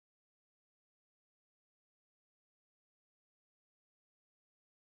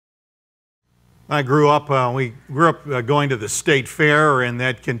I grew up, we grew up going to the state fair, and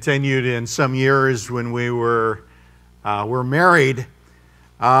that continued in some years when we were married.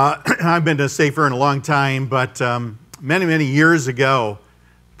 I've been to the state fair in a long time, but many, many years ago,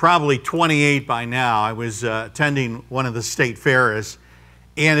 probably 28 by now, I was attending one of the state fairs.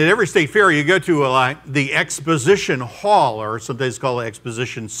 And at every state fair, you go to the exposition hall, or sometimes called the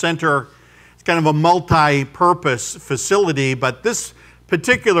exposition center. It's kind of a multi-purpose facility, but this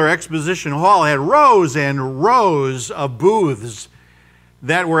particular exposition hall had rows and rows of booths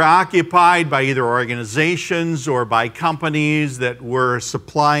that were occupied by either organizations or by companies that were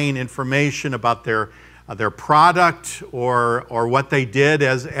supplying information about their product or what they did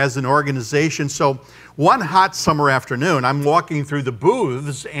as an organization. So one hot summer afternoon, I'm walking through the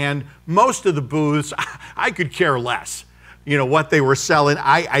booths, and most of the booths, I could care less, what they were selling.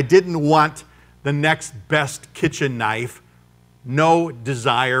 I didn't want the next best kitchen knife. No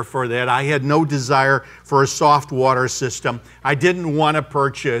desire for that. I had no desire for a soft water system. I didn't want to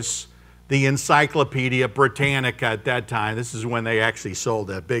purchase the Encyclopedia Britannica at that time. This is when they actually sold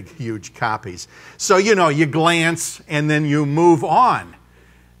that big, huge copies. So, you glance and then you move on.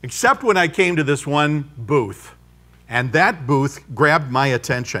 Except when I came to this one booth. And that booth grabbed my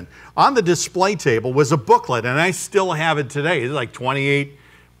attention. On the display table was a booklet, and I still have it today. It's like 28,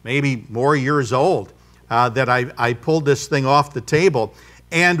 maybe more years old. That I pulled this thing off the table.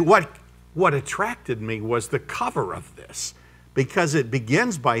 And what attracted me was the cover of this, because it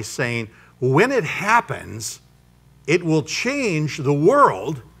begins by saying, when it happens, it will change the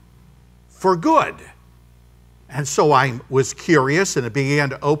world for good. And so I was curious, and I began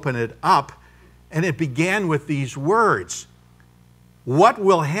to open it up, and it began with these words: what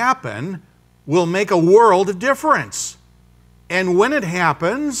will happen will make a world of difference. And when it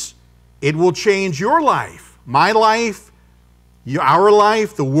happens, it will change your life, my life, our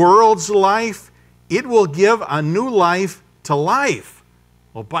life, the world's life. It will give a new life to life.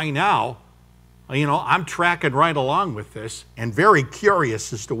 Well, by now, I'm tracking right along with this and very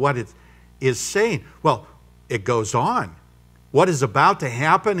curious as to what it is saying. Well, it goes on. What is about to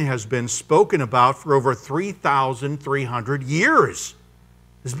happen has been spoken about for over 3,300 years.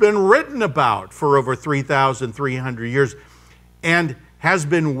 It's been written about for over 3,300 years. And has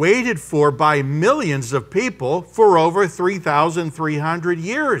been waited for by millions of people for over 3,300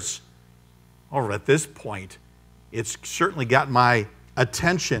 years. Or at this point, it's certainly got my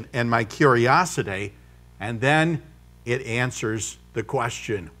attention and my curiosity, and then it answers the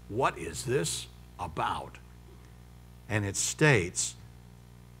question, what is this about? And it states,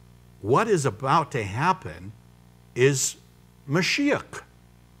 what is about to happen is Mashiach.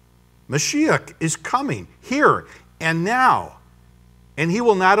 Mashiach is coming here and now. And he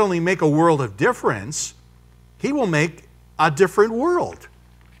will not only make a world of difference, he will make a different world.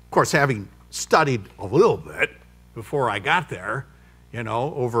 Of course, having studied a little bit before I got there,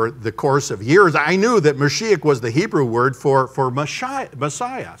 over the course of years, I knew that Mashiach was the Hebrew word for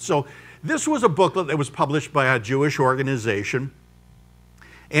Messiah. So this was a booklet that was published by a Jewish organization,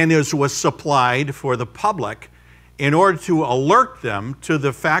 and it was supplied for the public in order to alert them to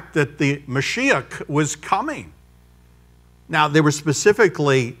the fact that the Mashiach was coming. Now, they were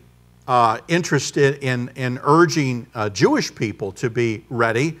specifically interested in urging Jewish people to be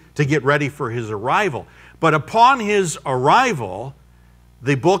ready, to get ready for his arrival. But upon his arrival,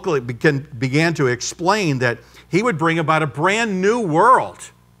 the booklet began to explain that he would bring about a brand new world.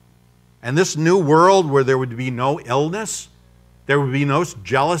 And this new world where there would be no illness, there would be no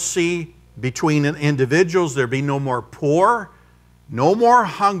jealousy between individuals, there would be no more poor, no more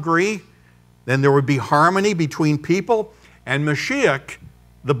hungry, then there would be harmony between people. And Mashiach,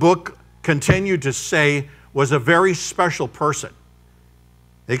 the book continued to say, was a very special person.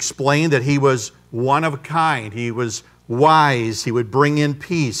 It explained that he was one of a kind. He was wise. He would bring in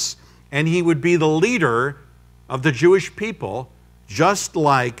peace. And he would be the leader of the Jewish people, just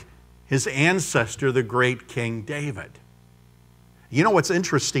like his ancestor, the great King David. What's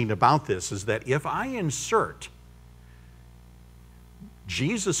interesting about this is that if I insert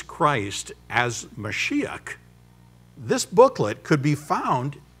Jesus Christ as Mashiach, this booklet could be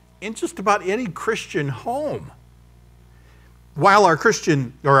found in just about any Christian home. While our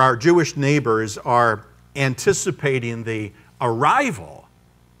Christian or our Jewish neighbors are anticipating the arrival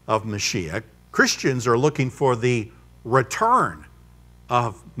of Mashiach, Christians are looking for the return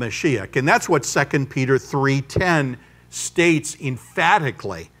of Mashiach. And that's what 2 Peter 3:10 states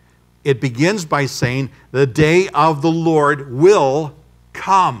emphatically. It begins by saying, the day of the Lord will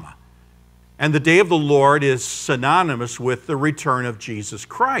come. And the day of the Lord is synonymous with the return of Jesus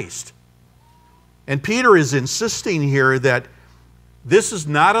Christ. And Peter is insisting here that this is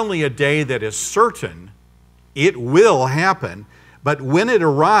not only a day that is certain, it will happen, but when it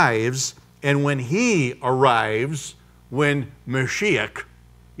arrives, and when he arrives, when Mashiach,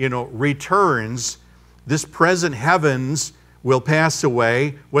 returns, this present heavens will pass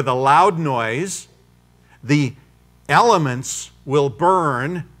away with a loud noise. The elements will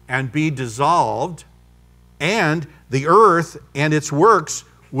burn and be dissolved, and the earth and its works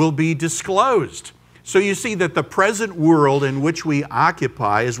will be disclosed. So you see that the present world in which we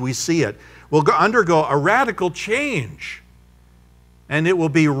occupy, as we see it, will undergo a radical change. And it will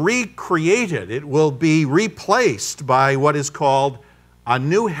be recreated. It will be replaced by what is called a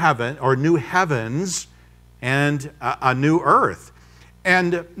new heaven, or new heavens, and a new earth.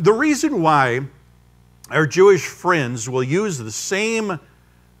 And the reason why our Jewish friends will use the same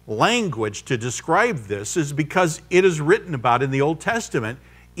language to describe this is because it is written about in the Old Testament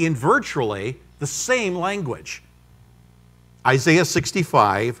in virtually the same language. Isaiah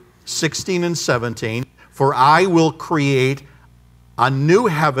 65, 16 and 17, "For I will create a new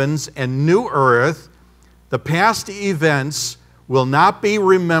heavens and new earth. The past events will not be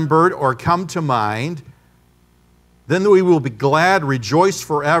remembered or come to mind. Then we will be glad, rejoice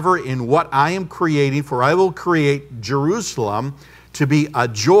forever in what I am creating, for I will create Jerusalem to be a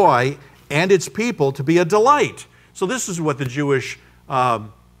joy and its people to be a delight." So this is what the Jewish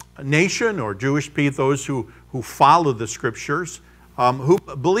nation, or Jewish people, those who follow the Scriptures, who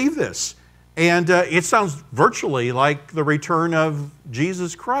believe this. And it sounds virtually like the return of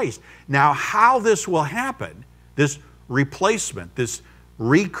Jesus Christ. Now, how this will happen, this replacement, this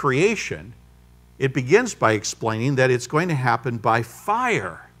recreation, it begins by explaining that it's going to happen by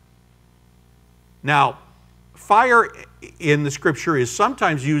fire. Now, fire in the Scripture is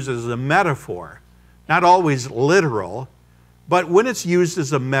sometimes used as a metaphor, not always literal, but when it's used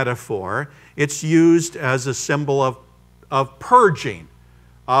as a metaphor, it's used as a symbol of purging,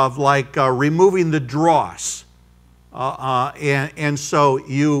 of like removing the dross. And so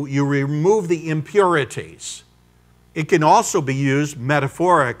you remove the impurities. It can also be used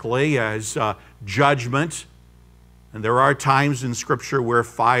metaphorically as judgment, and there are times in Scripture where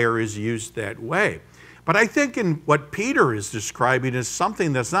fire is used that way. But I think in what Peter is describing is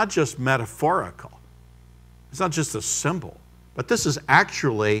something that's not just metaphorical. It's not just a symbol, but this is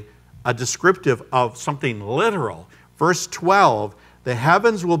actually a descriptive of something literal. Verse 12, "The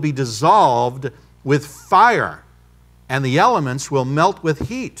heavens will be dissolved with fire, and the elements will melt with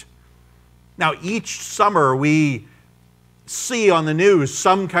heat." Now, each summer we see on the news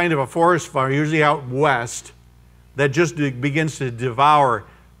some kind of a forest fire, usually out west, that just begins to devour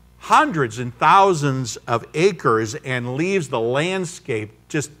hundreds and thousands of acres and leaves the landscape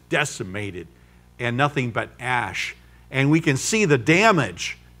just decimated and nothing but ash. And we can see the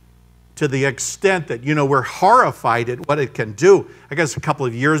damage to the extent that, we're horrified at what it can do. I guess a couple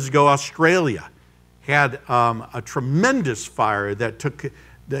of years ago, Australia had a tremendous fire that took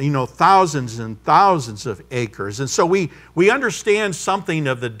thousands and thousands of acres. And so we understand something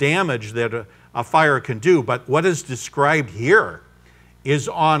of the damage that a fire can do, but what is described here is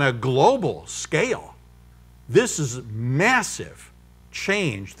on a global scale. This is massive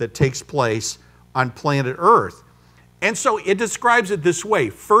change that takes place on planet Earth. And so it describes it this way.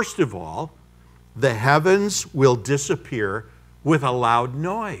 First of all, the heavens will disappear with a loud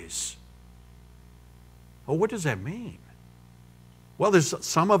noise. Well, what does that mean? Well, there's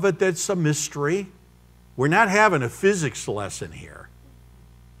some of it that's a mystery. We're not having a physics lesson here.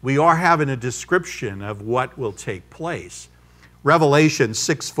 We are having a description of what will take place. Revelation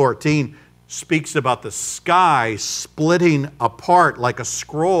 6:14 speaks about the sky splitting apart like a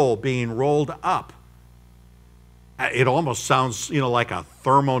scroll being rolled up. It almost sounds, like a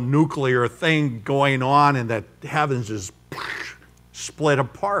thermonuclear thing going on, and that heavens is split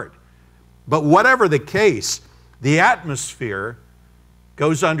apart. But whatever the case, the atmosphere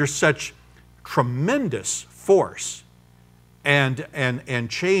goes under such tremendous force and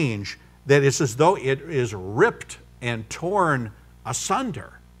change that it's as though it is ripped and torn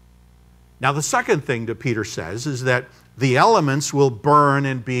asunder. Now, the second thing that Peter says is that the elements will burn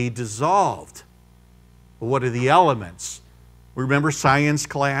and be dissolved. What are the elements? Remember science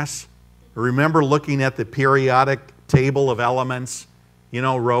class? Remember looking at the periodic table of elements,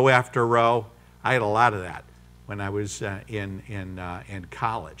 row after row? I had a lot of that when I was in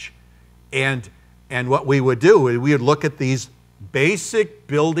college. And what we would do, we would look at these basic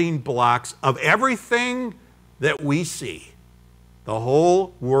building blocks of everything that we see, the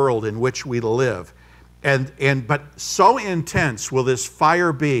whole world in which we live. But so intense will this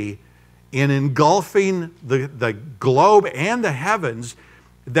fire be in engulfing the globe and the heavens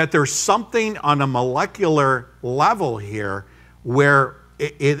that there's something on a molecular level here where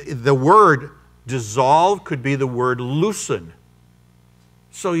the word dissolve could be the word loosen.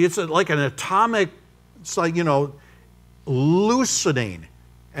 So it's like an atomic, it's like, loosening.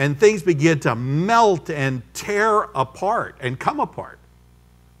 And things begin to melt and tear apart and come apart.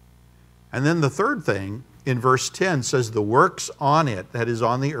 And then the third thing in verse 10 says, the works on it, that is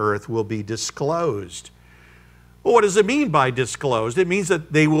on the earth, will be disclosed. Well, what does it mean by disclosed? It means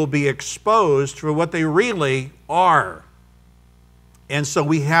that they will be exposed for what they really are. And so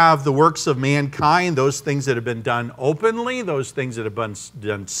we have the works of mankind, those things that have been done openly, those things that have been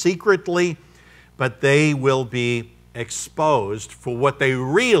done secretly, but they will be exposed for what they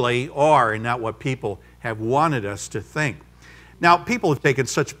really are and not what people have wanted us to think. Now, people have taken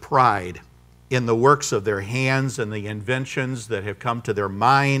such pride in the works of their hands and the inventions that have come to their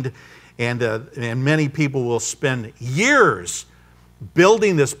mind, and many people will spend years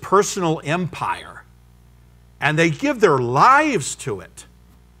building this personal empire, and they give their lives to it.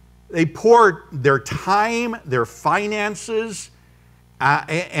 They pour their time, their finances,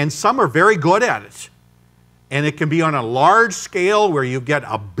 and some are very good at it. And it can be on a large scale where you get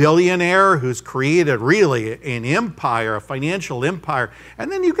a billionaire who's created really an empire, a financial empire. And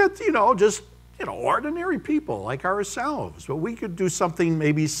then you get, just ordinary people like ourselves. But we could do something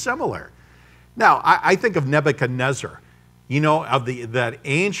maybe similar. Now, I think of Nebuchadnezzar, of that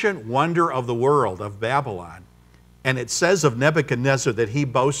ancient wonder of the world, of Babylon. And it says of Nebuchadnezzar that he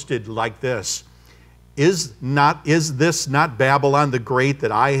boasted like this, Is this not Babylon the Great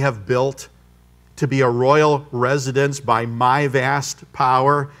that I have built to be a royal residence by my vast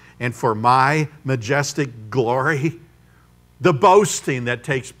power and for my majestic glory? The boasting that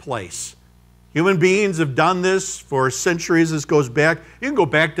takes place. Human beings have done this for centuries. This goes back. You can go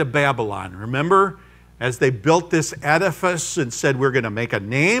back to Babylon. Remember, as they built this edifice and said, we're going to make a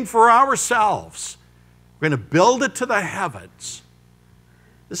name for ourselves. We're going to build it to the heavens.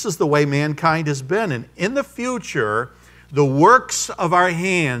 This is the way mankind has been. And in the future, the works of our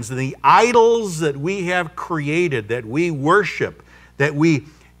hands, the idols that we have created, that we worship, that we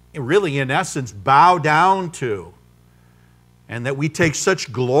really, in essence, bow down to, and that we take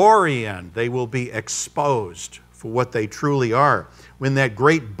such glory in, they will be exposed for what they truly are when that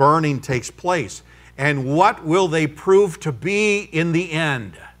great burning takes place. And what will they prove to be in the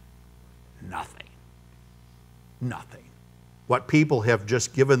end? Nothing. Nothing. What people have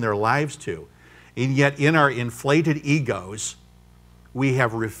just given their lives to. And yet in our inflated egos, we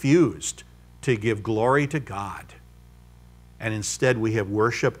have refused to give glory to God. And instead we have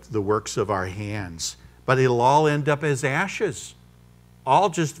worshiped the works of our hands. But it'll all end up as ashes, all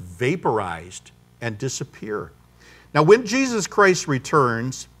just vaporized and disappear. Now when Jesus Christ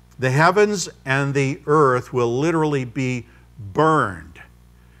returns, the heavens and the earth will literally be burned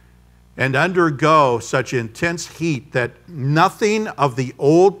and undergo such intense heat that nothing of the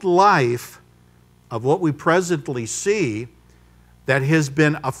old life of what we presently see that has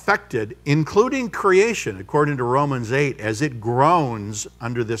been affected, including creation, according to Romans 8, as it groans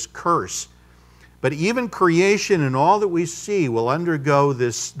under this curse. But even creation and all that we see will undergo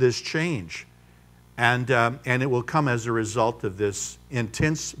this change. And it will come as a result of this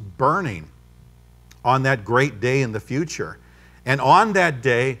intense burning on that great day in the future. And on that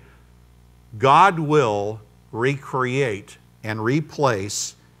day, God will recreate and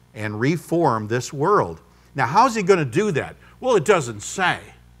replace and reform this world. Now, how's he going to do that? Well, it doesn't say.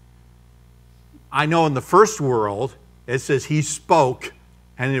 I know in the first world, it says he spoke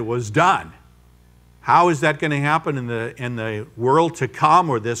and it was done. How is that going to happen in the world to come,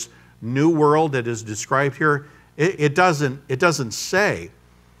 or this new world that is described here? It doesn't say.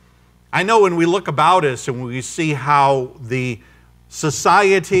 I know when we look about us and we see how the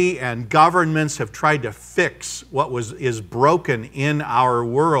society and governments have tried to fix what is broken in our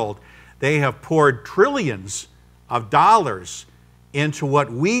world, they have poured trillions of dollars into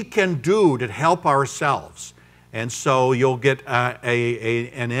what we can do to help ourselves. And so you'll get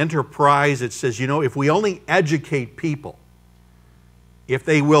an enterprise that says, if we only educate people, if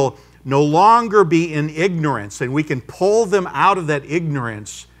they will no longer be in ignorance and we can pull them out of that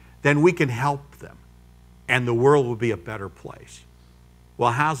ignorance, then we can help them and the world will be a better place.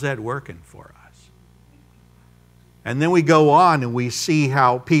 Well, how's that working for us? And then we go on and we see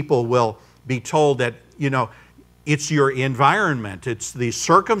how people will be told that, it's your environment, it's the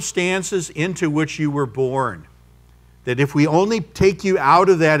circumstances into which you were born. That if we only take you out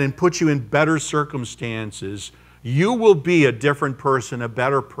of that and put you in better circumstances, you will be a different person, a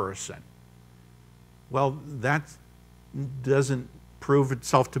better person. Well, that doesn't prove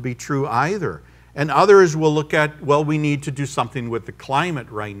itself to be true either. And others will look at, well, we need to do something with the climate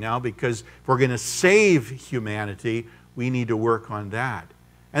right now because if we're going to save humanity, we need to work on that.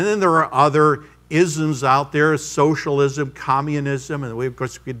 And then there are other isms out there, socialism, communism, and of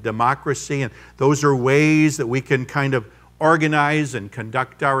course democracy, and those are ways that we can kind of organize and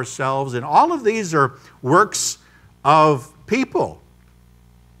conduct ourselves. And all of these are works of people.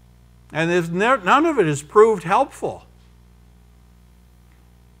 And none of it has proved helpful.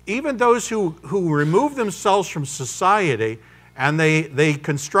 Even those who remove themselves from society and they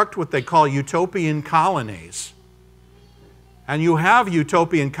construct what they call utopian colonies. And you have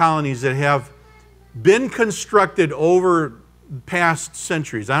utopian colonies that have been constructed over past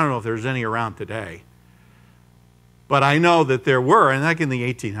centuries. I don't know if there's any around today. But I know that there were, and like in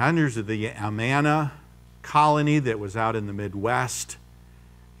the 1800s, the Amana colony that was out in the Midwest,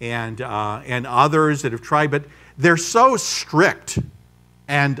 and others that have tried, but they're so strict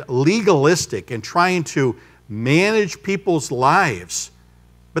and legalistic in trying to manage people's lives.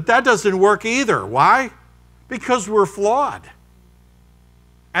 But that doesn't work either. Why? Because we're flawed.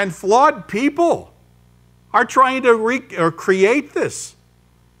 And flawed people are trying to create this.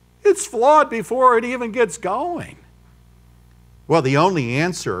 It's flawed before it even gets going. Well, the only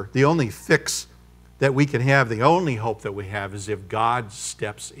answer, the only fix that we can have, the only hope that we have is if God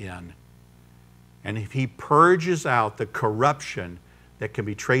steps in and if He purges out the corruption that can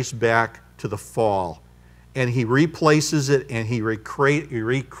be traced back to the fall, and He replaces it and He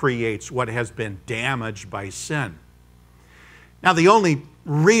recreates what has been damaged by sin. Now, the only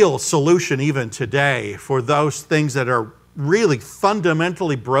real solution even today for those things that are really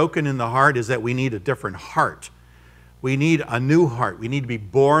fundamentally broken in the heart is that we need a different heart. We need a new heart. We need to be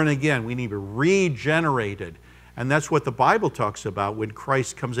born again. We need to be regenerated. And that's what the Bible talks about when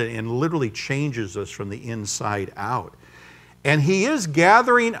Christ comes in and literally changes us from the inside out. And He is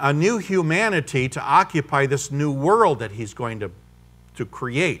gathering a new humanity to occupy this new world that He's going to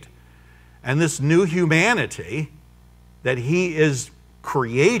create. And this new humanity that He is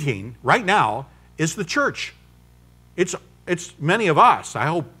creating right now is the church. It's many of us, I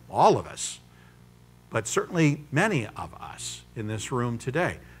hope all of us, but certainly many of us in this room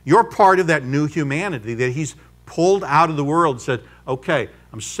today. You're part of that new humanity that He's pulled out of the world and said, okay,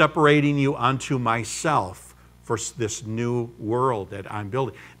 I'm separating you unto myself for this new world that I'm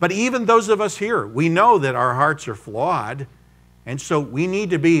building. But even those of us here, we know that our hearts are flawed, and so we need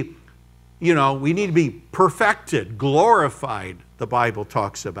to be, we need to be perfected, glorified, the Bible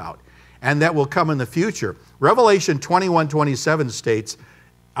talks about. And that will come in the future. Revelation 21:27 states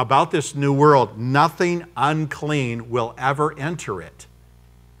about this new world, nothing unclean will ever enter it.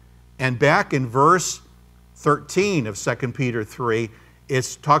 And back in verse 13 of 2 Peter 3,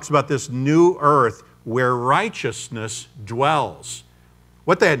 it talks about this new earth where righteousness dwells.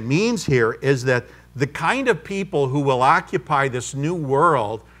 What that means here is that the kind of people who will occupy this new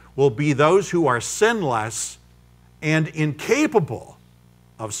world will be those who are sinless and incapable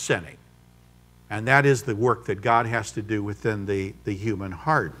of sinning. And that is the work that God has to do within the human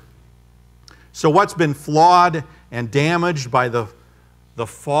heart. So what's been flawed and damaged by the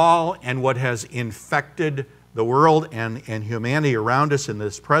fall and what has infected the world and humanity around us in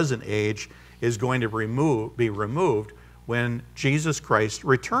this present age is going to be removed when Jesus Christ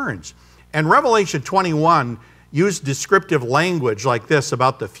returns. And Revelation 21 used descriptive language like this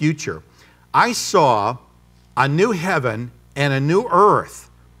about the future. I saw a new heaven and a new earth,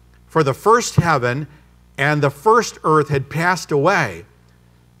 for the first heaven and the first earth had passed away.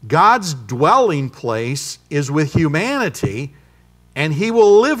 God's dwelling place is with humanity, and He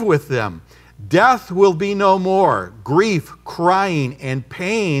will live with them. Death will be no more. Grief, crying, and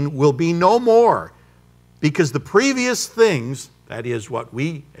pain will be no more, because the previous things, that is what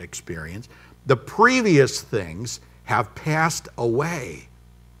we experience, the previous things have passed away.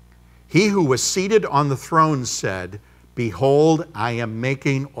 He who was seated on the throne said, behold, I am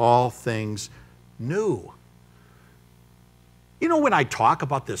making all things new. You know, when I talk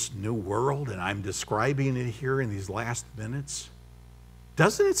about this new world and I'm describing it here in these last minutes,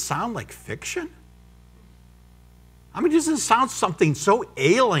 doesn't it sound like fiction? I mean, doesn't it sound something so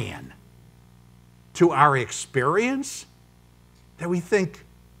alien to our experience that we think,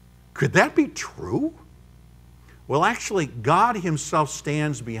 could that be true? Well, actually, God Himself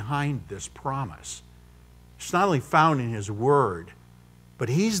stands behind this promise. It's not only found in His Word, but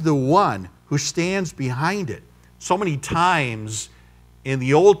He's the one who stands behind it. So many times in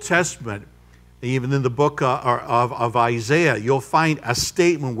the Old Testament, even in the book of Isaiah, you'll find a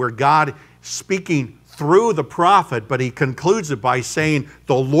statement where God speaking through the prophet, but He concludes it by saying,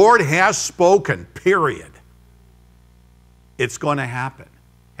 the Lord has spoken, period. It's going to happen.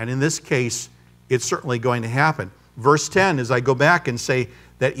 And in this case, it's certainly going to happen. Verse 10, as I go back and say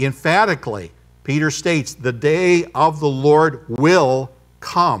that emphatically, Peter states, the day of the Lord will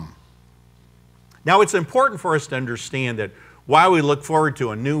come. Now, it's important for us to understand that while we look forward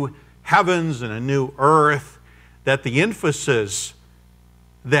to a new heavens and a new earth, that the emphasis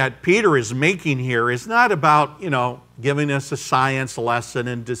that Peter is making here is not about, giving us a science lesson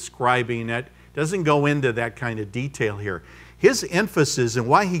and describing it. Doesn't go into that kind of detail here. His emphasis and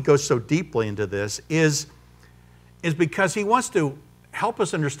why he goes so deeply into this is because he wants to help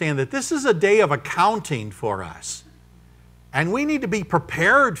us understand that this is a day of accounting for us. And we need to be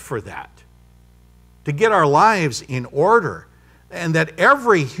prepared for that, to get our lives in order. And that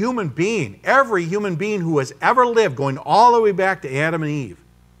every human being who has ever lived, going all the way back to Adam and Eve,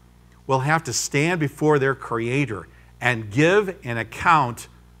 will have to stand before their Creator and give an account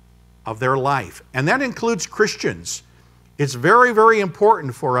of their life. And that includes Christians. It's very, very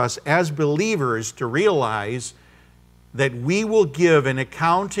important for us as believers to realize that we will give an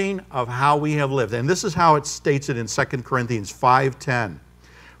accounting of how we have lived. And this is how it states it in 2 Corinthians 5:10.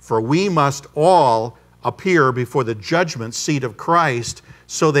 For we must all appear before the judgment seat of Christ,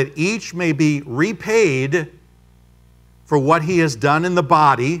 so that each may be repaid for what he has done in the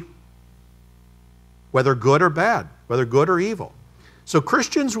body, whether good or bad, whether good or evil. So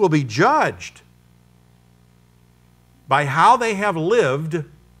Christians will be judged by how they have lived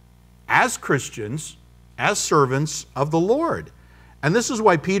as Christians, as servants of the Lord. And this is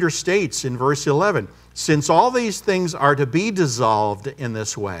why Peter states in verse 11, since all these things are to be dissolved in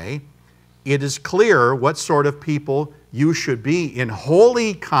this way, it is clear what sort of people you should be in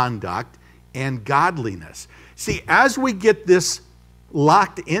holy conduct and godliness. See, as we get this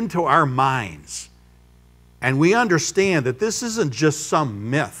locked into our minds, and we understand that this isn't just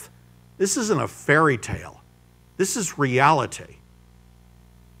some myth, this isn't a fairy tale, this is reality.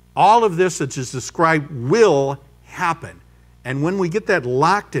 All of this that is described will happen. And when we get that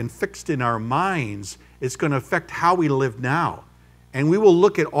locked and fixed in our minds, it's going to affect how we live now. And we will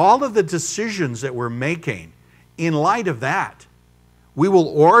look at all of the decisions that we're making in light of that. We will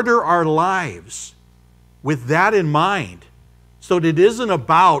order our lives with that in mind. So that it isn't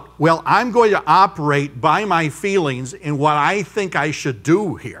about, well, I'm going to operate by my feelings in what I think I should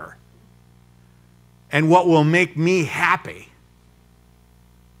do here and what will make me happy.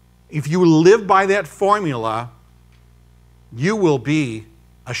 If you live by that formula, you will be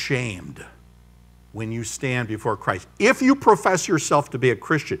ashamed when you stand before Christ. If you profess yourself to be a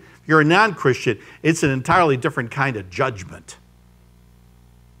Christian, if you're a non-Christian, it's an entirely different kind of judgment.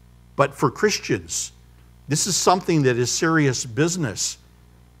 But for Christians, this is something that is serious business.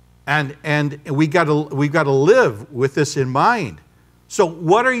 And we got to live with this in mind. So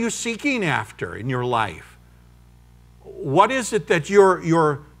what are you seeking after in your life? What is it that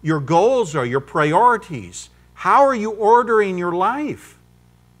your goals are, your priorities? How are you ordering your life?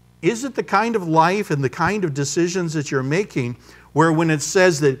 Is it the kind of life and the kind of decisions that you're making where when it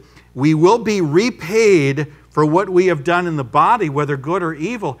says that we will be repaid for what we have done in the body, whether good or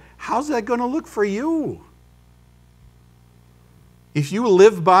evil, how's that going to look for you? If you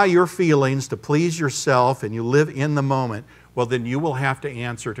live by your feelings to please yourself and you live in the moment, well, then you will have to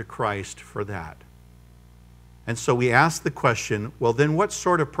answer to Christ for that. And so we ask the question, well, then what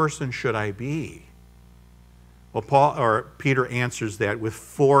sort of person should I be? Well, Peter answers that with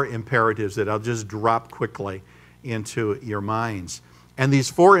 4 imperatives that I'll just drop quickly into your minds. And these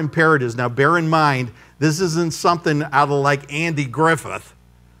 4 imperatives, now bear in mind, this isn't something out of like Andy Griffith,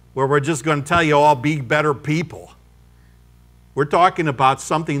 where we're just going to tell you all be better people. We're talking about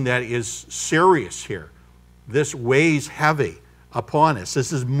something that is serious here. This weighs heavy upon us.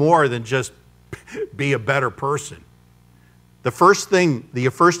 This is more than just be a better person. The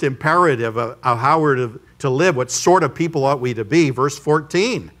first imperative of how we're to live, what sort of people ought we to be, verse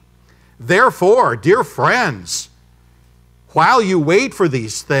 14. Therefore, dear friends, while you wait for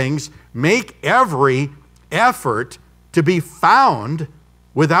these things, make every effort to be found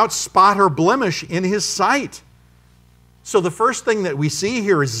without spot or blemish in His sight. So the first thing that we see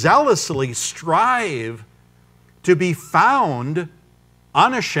here is zealously strive to be found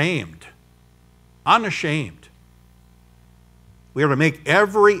unashamed. Unashamed. We are to make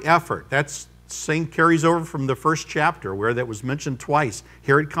every effort. That's same carries over from the first chapter where that was mentioned twice.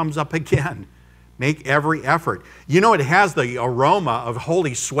 Here it comes up again. Make every effort. You know, it has the aroma of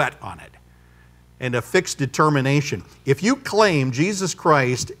holy sweat on it and a fixed determination. If you claim Jesus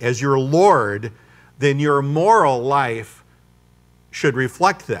Christ as your Lord, then your moral life should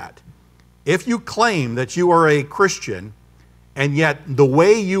reflect that. If you claim that you are a Christian and yet the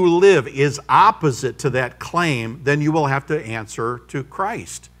way you live is opposite to that claim, then you will have to answer to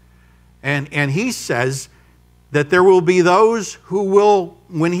Christ. And He says that there will be those who will,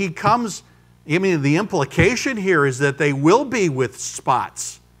 when He comes I mean, the implication here is that they will be with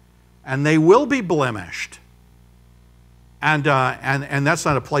spots and they will be blemished. And that's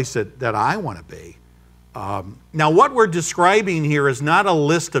not a place that I want to be. Now, what we're describing here is not a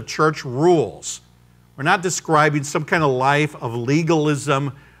list of church rules. We're not describing some kind of life of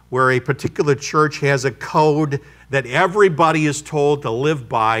legalism where a particular church has a code that everybody is told to live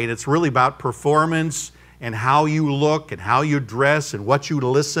by, and it's really about performance and how you look and how you dress and what you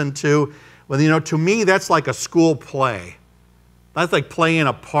listen to. Well, you know, to me, that's like a school play. That's like playing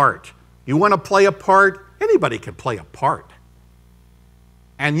a part. You want to play a part? Anybody can play a part.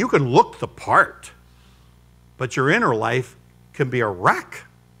 And you can look the part, but your inner life can be a wreck.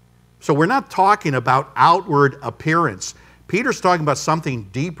 So we're not talking about outward appearance. Peter's talking about something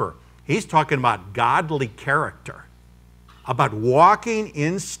deeper. He's talking about godly character, about walking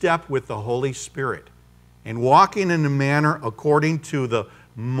in step with the Holy Spirit and walking in a manner according to the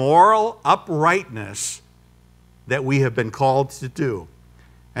moral uprightness that we have been called to do.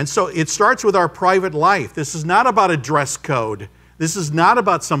 And so it starts with our private life. This is not about a dress code. This is not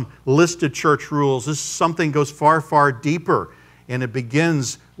about some list of church rules. This is something that goes far, far deeper, and it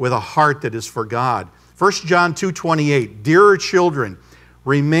begins with a heart that is for God. 1 John 2:28, dear children,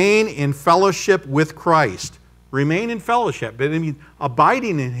 remain in fellowship with Christ. Remain in fellowship, but I mean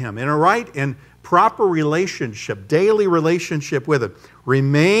abiding in Him, in a right and proper relationship, daily relationship with Him.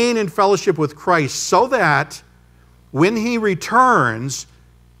 Remain in fellowship with Christ so that when He returns,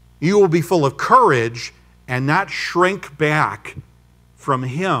 you will be full of courage and not shrink back from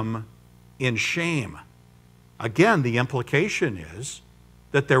Him in shame. Again, the implication is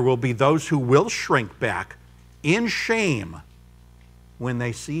that there will be those who will shrink back in shame when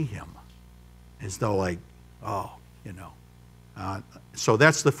they see Him. As though like, oh, you know. So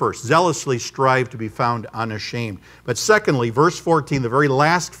that's the first. Zealously strive to be found unashamed. But secondly, verse 14, the very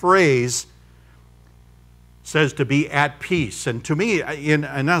last phrase says to be at peace. And to me, and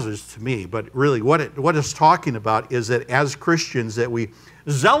not just to me, but really what it's talking about is that as Christians that we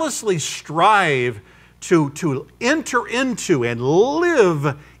zealously strive to enter into and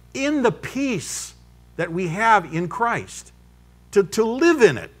live in the peace that we have in Christ. To live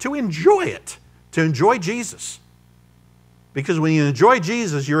in it, to enjoy Jesus. Because when you enjoy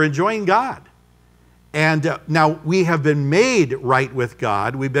Jesus, you're enjoying God. And now we have been made right with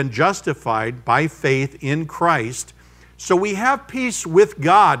God. We've been justified by faith in Christ. So we have peace with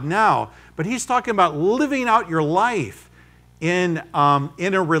God now. But he's talking about living out your life in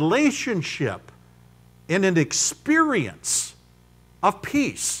a relationship, in an experience of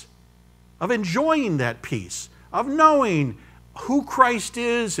peace, of enjoying that peace, of knowing who Christ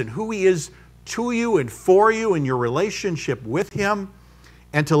is and who He is to you and for you in your relationship with Him,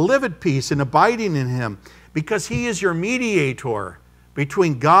 and to live at peace and abiding in Him, because He is your mediator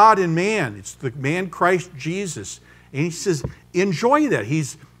between God and man. It's the man Christ Jesus. And He says, enjoy that.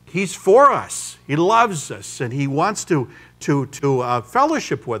 He's for us. He loves us, and He wants to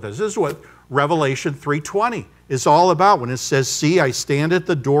fellowship with us. This is what Revelation 3:20 is all about when it says, see, I stand at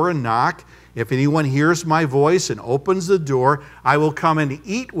the door and knock. If anyone hears my voice and opens the door, I will come and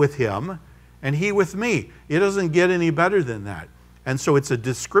eat with him and he with me. It doesn't get any better than that. And so it's a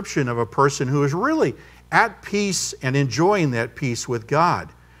description of a person who is really at peace and enjoying that peace with God.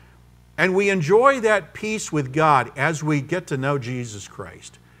 And we enjoy that peace with God as we get to know Jesus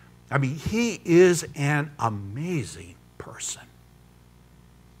Christ. I mean, He is an amazing person.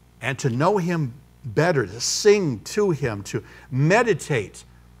 And to know Him better, to sing to Him, to meditate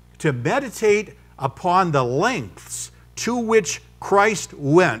upon the lengths to which Christ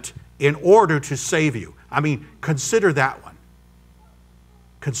went in order to save you. I mean, consider that one.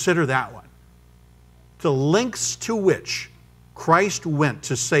 Consider that one. The lengths to which Christ went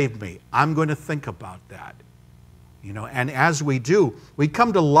to save me. I'm going to think about that. You know, and as we do, we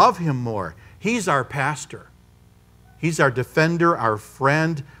come to love Him more. He's our pastor. He's our defender, our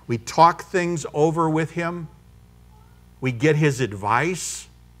friend. We talk things over with Him. We get His advice.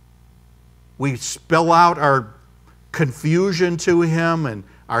 We spill out our confusion to Him and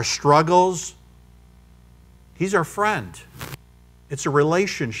our struggles. He's our friend. It's a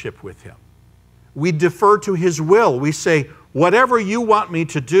relationship with Him. We defer to His will. We say, whatever you want me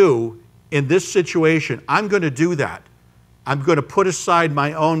to do in this situation, I'm going to do that. I'm going to put aside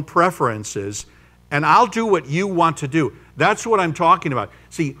my own preferences, and I'll do what you want to do. That's what I'm talking about.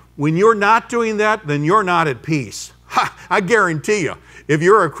 See, when you're not doing that, then you're not at peace. Ha, I guarantee you, if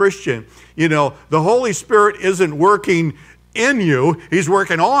you're a Christian, you know, the Holy Spirit isn't working in you, He's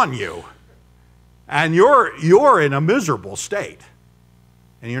working on you. And you're in a miserable state.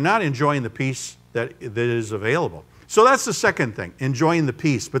 And you're not enjoying the peace that is available. So that's the second thing, enjoying the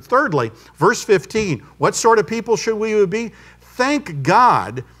peace. But thirdly, verse 15, what sort of people should we be? Thank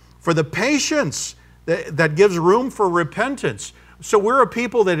God for the patience that gives room for repentance. So we're a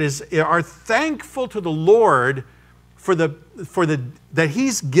people that are thankful to the Lord that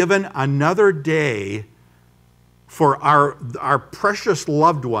He's given another day for our precious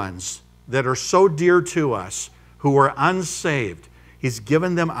loved ones that are so dear to us, who are unsaved. He's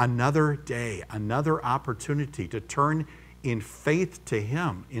given them another day, another opportunity to turn in faith to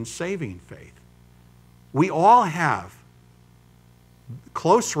Him, in saving faith. We all have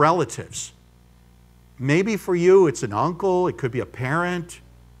close relatives. Maybe for you it's an uncle, it could be a parent,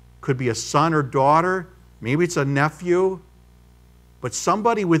 could be a son or daughter, maybe it's a nephew, but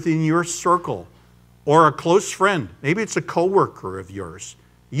somebody within your circle or a close friend, maybe it's a coworker of yours.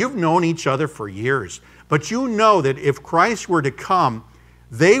 You've known each other for years, but you know that if Christ were to come,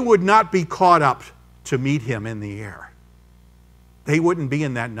 they would not be caught up to meet Him in the air. They wouldn't be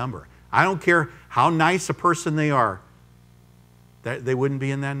in that number. I don't care how nice a person they are, they wouldn't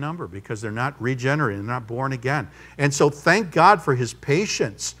be in that number because they're not regenerated, they're not born again. And so thank God for His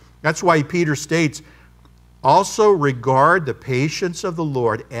patience. That's why Peter states, also regard the patience of the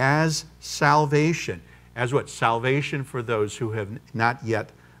Lord as salvation. As what? Salvation for those who have not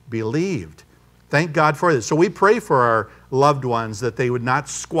yet believed. Thank God for this. So we pray for our loved ones that they would not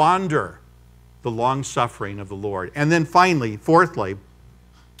squander the long suffering of the Lord. And then finally, fourthly,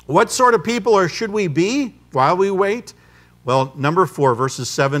 what sort of people should we be while we wait? Well, number 4, verses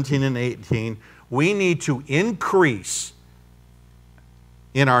 17 and 18, we need to increase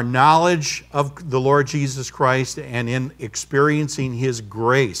in our knowledge of the Lord Jesus Christ and in experiencing His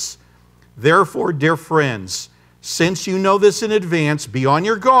grace. Therefore, dear friends, since you know this in advance, be on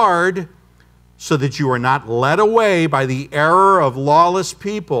your guard so that you are not led away by the error of lawless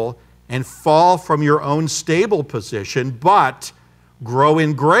people and fall from your own stable position, but grow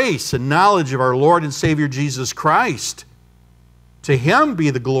in grace and knowledge of our Lord and Savior Jesus Christ. To Him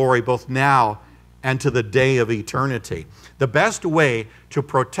be the glory both now and to the day of eternity. The best way to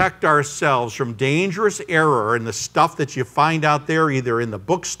protect ourselves from dangerous error and the stuff that you find out there, either in the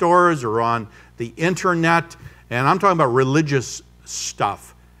bookstores or on the internet, and I'm talking about religious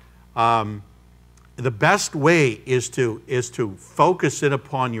stuff, the best way is to focus it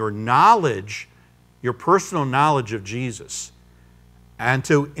upon your knowledge, your personal knowledge of Jesus, and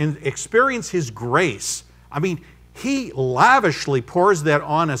to experience His grace. I mean, He lavishly pours that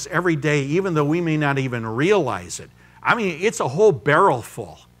on us every day, even though we may not even realize it. I mean, it's a whole barrel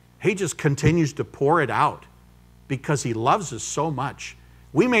full. He just continues to pour it out because He loves us so much.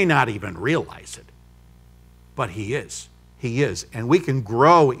 We may not even realize it, but He is. He is. And we can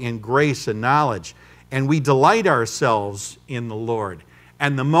grow in grace and knowledge, and we delight ourselves in the Lord.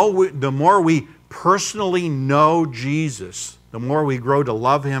 And the more we personally know Jesus, the more we grow to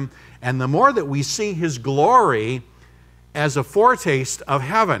love Him, and the more that we see His glory as a foretaste of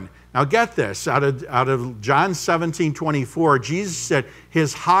heaven. Now get this, out of John 17:24, Jesus said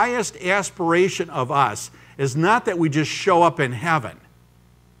His highest aspiration of us is not that we just show up in heaven.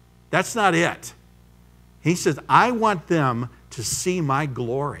 That's not it. He says, I want them to see my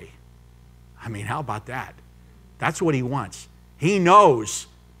glory. I mean, how about that? That's what He wants. He knows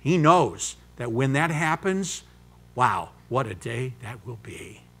that when that happens, wow, what a day that will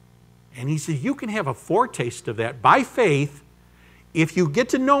be. And He said, you can have a foretaste of that by faith if you get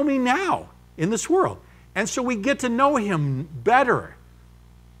to know me now in this world. And so we get to know Him better.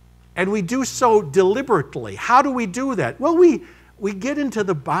 And we do so deliberately. How do we do that? Well, we get into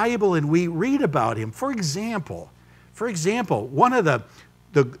the Bible and we read about Him. For example, one of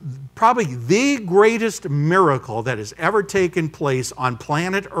probably the greatest miracle that has ever taken place on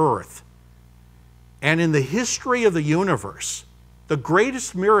planet Earth and in the history of the universe, the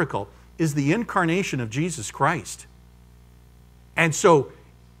greatest miracle is the incarnation of Jesus Christ. And so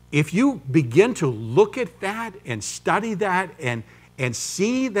if you begin to look at that and study that and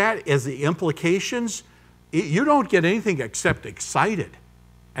see that as the implications, you don't get anything except excited.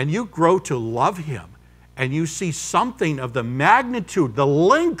 And you grow to love Him. And you see something of the magnitude, the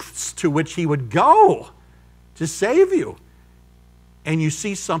lengths to which He would go to save you. And you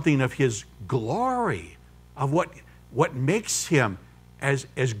see something of His glory, of what makes Him as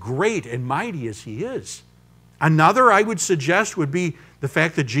great and mighty as He is. Another I would suggest would be the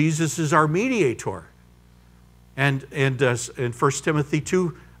fact that Jesus is our mediator. And 1 Timothy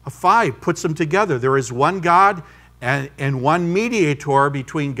 2:5 puts them together. There is one God and one mediator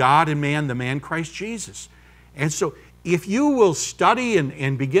between God and man, the man Christ Jesus. And so if you will study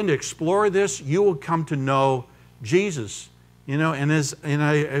and begin to explore this, you will come to know Jesus You know, and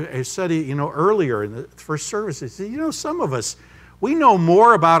I said, you know, earlier in the first service, I said, you know, some of us, we know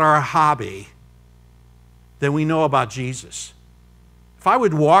more about our hobby than we know about Jesus. If I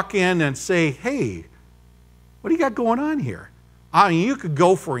would walk in and say, hey, what do you got going on here? I mean, you could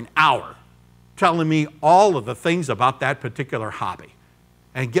go for an hour telling me all of the things about that particular hobby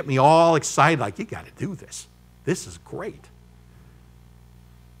and get me all excited, like, you got to do this. This is great.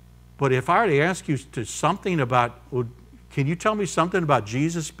 But if I were to ask you to something about, well, can you tell me something about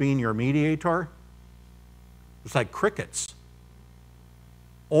Jesus being your mediator? It's like crickets.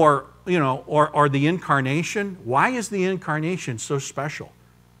 Or, you know, or the incarnation. Why is the incarnation so special?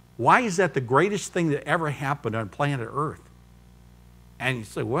 Why is that the greatest thing that ever happened on planet Earth? And you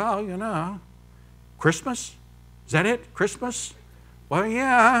say, well, you know, Christmas? Is that it? Christmas? Well,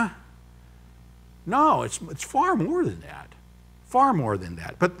 yeah. No, it's far more than that. Far more than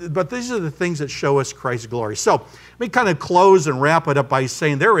that. But these are the things that show us Christ's glory. So let me kind of close and wrap it up by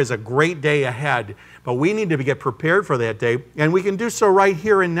saying there is a great day ahead, but we need to get prepared for that day, and we can do so right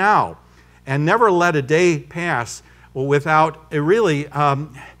here and now, and never let a day pass without really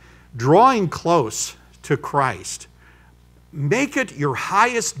drawing close to Christ. Make it your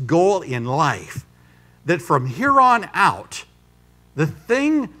highest goal in life, that from here on out, the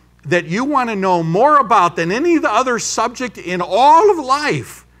thing that you want to know more about than any other subject in all of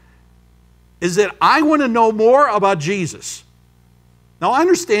life is that I want to know more about Jesus. Now, I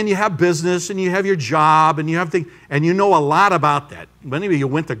understand you have business and you have your job and you have things, and you know a lot about that. Many of you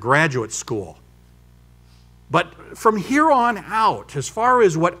went to graduate school. But from here on out, as far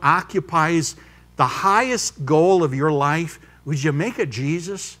as what occupies the highest goal of your life, would you make it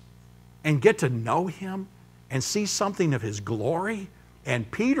Jesus and get to know Him and see something of His glory?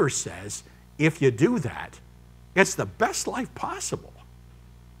 And Peter says, if you do that, it's the best life possible.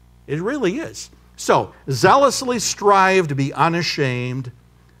 It really is. So, zealously strive to be unashamed.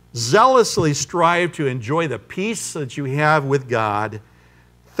 Zealously strive to enjoy the peace that you have with God.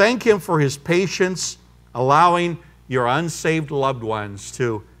 Thank Him for His patience, allowing your unsaved loved ones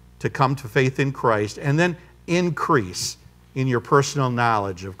to come to faith in Christ. And then increase in your personal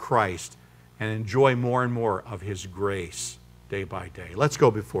knowledge of Christ and enjoy more and more of His grace day by day. Let's go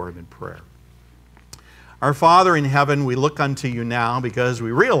before Him in prayer. Our Father in heaven, we look unto You now because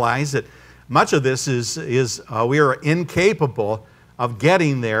we realize that much of this is we are incapable of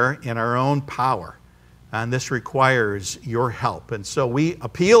getting there in our own power. And this requires Your help. And so we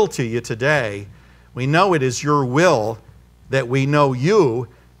appeal to You today. We know it is Your will that we know You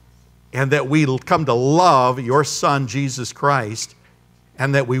and that we come to love Your Son, Jesus Christ,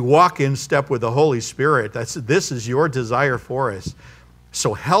 and that we walk in step with the Holy Spirit. This is Your desire for us.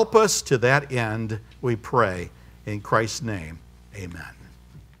 So help us to that end, we pray. In Christ's name, amen.